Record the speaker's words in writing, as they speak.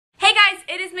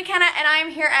McKenna, and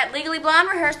I'm here at Legally Blonde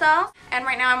Rehearsal. And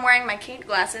right now I'm wearing my Kate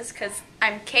glasses because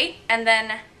I'm Kate, and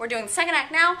then we're doing the second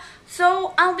act now,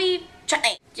 so I'll be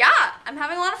chatting. Yeah, I'm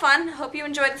having a lot of fun. Hope you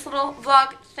enjoyed this little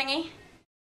vlog thingy.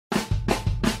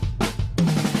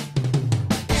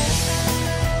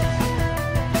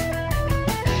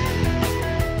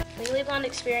 Legally Blonde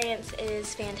experience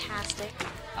is fantastic.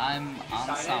 I'm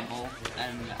ensemble,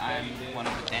 and I'm one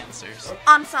of the dancers.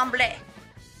 Ensemble.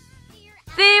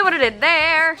 See what I did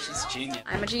there? She's genius.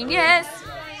 I'm a genius.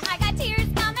 I got tears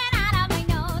coming out of my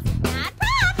nose. Not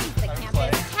proud. The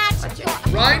campus hatched for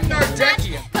Ryan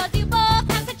Nardecchia. Cause you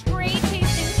both have such great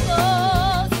taste in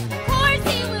clothes. Of course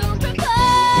he will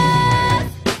propose.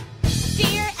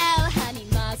 Dear L, honey,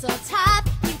 muzzle top.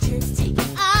 Pictures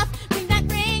taken off. Bring that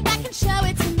ring back and show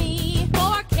it to me.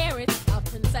 4 carats of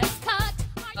princess cut.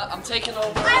 I'm taking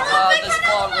over this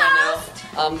vlog right now.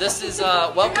 This is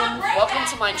welcome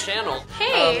to my channel.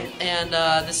 Hey. And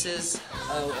this is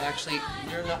actually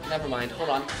you're not. Never mind. Hold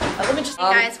on. Let me just.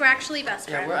 Hey guys, we're actually best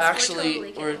friends. Yeah, we're actually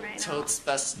totally kidding right totes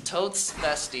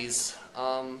besties.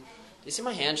 You see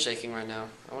my hand shaking right now?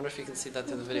 I wonder if you can see that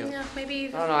through the video. Yeah, maybe.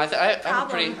 I don't know. I have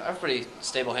a pretty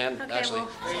stable hand actually.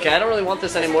 Well. Okay, I don't really want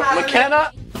this anymore.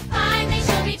 McKenna. Fine, they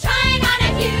should be trying on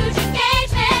a huge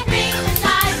engagement ring the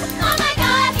size. Oh my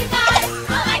god, you guys!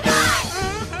 Oh my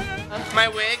god! My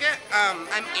wig,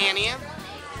 I'm Annie,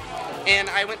 and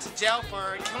I went to jail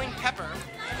for killing Pepper.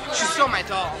 She stole my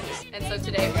doll. And so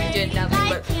today we did nothing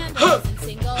but. And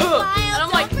I'm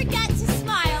like, don't forget to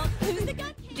smile. Who's the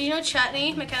good Do you know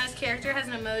Chutney, McKenna's character, has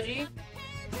an emoji?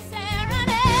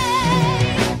 serenade?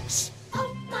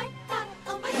 Oh my god,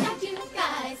 you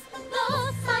guys.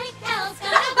 Looks like Elle's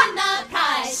gonna win the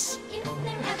prize. If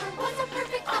there ever was a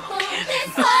perfect couple,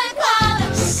 this one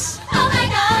qualifies. Oh my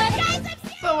god, guys,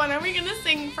 So when are we gonna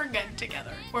sing For Good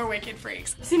together? We're Wicked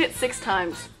Freaks. I've seen it 6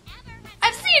 times.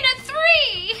 I've seen it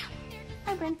 3!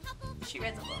 Hi, Bryn. She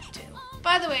read the book too.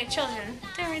 By the way, children,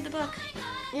 don't read the book.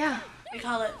 Yeah. We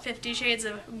call it 50 Shades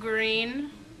of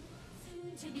Green.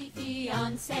 to be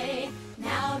fiance.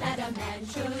 Now that a man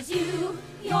chose you,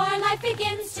 your life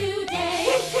begins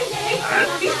today.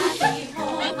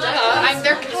 I'm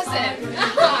their cousin.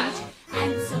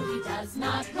 And so he does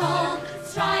not roll.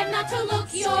 Strive not to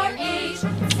look your age.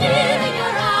 Stealing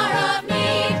your hour of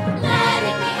need. Let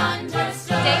it be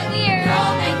understood. Stay clear. No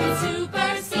man can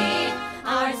supersede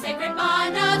our sacred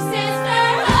bond of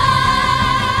sisterhood.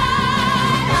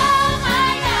 Oh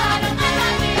my God,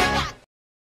 dear God.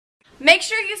 Make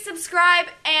sure you subscribe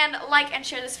and like and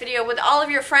share this video with all of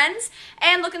your friends.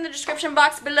 And look in the description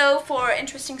box below for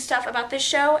interesting stuff about this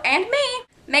show and me.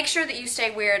 Make sure that you stay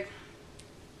weird.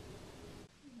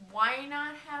 Why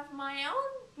not have my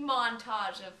own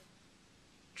montage of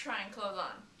trying clothes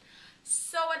on?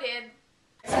 So I did.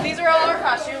 So these are all our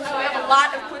costumes. So we have a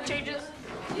lot of quick changes.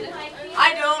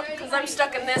 I don't, because I'm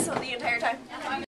stuck in this the entire time.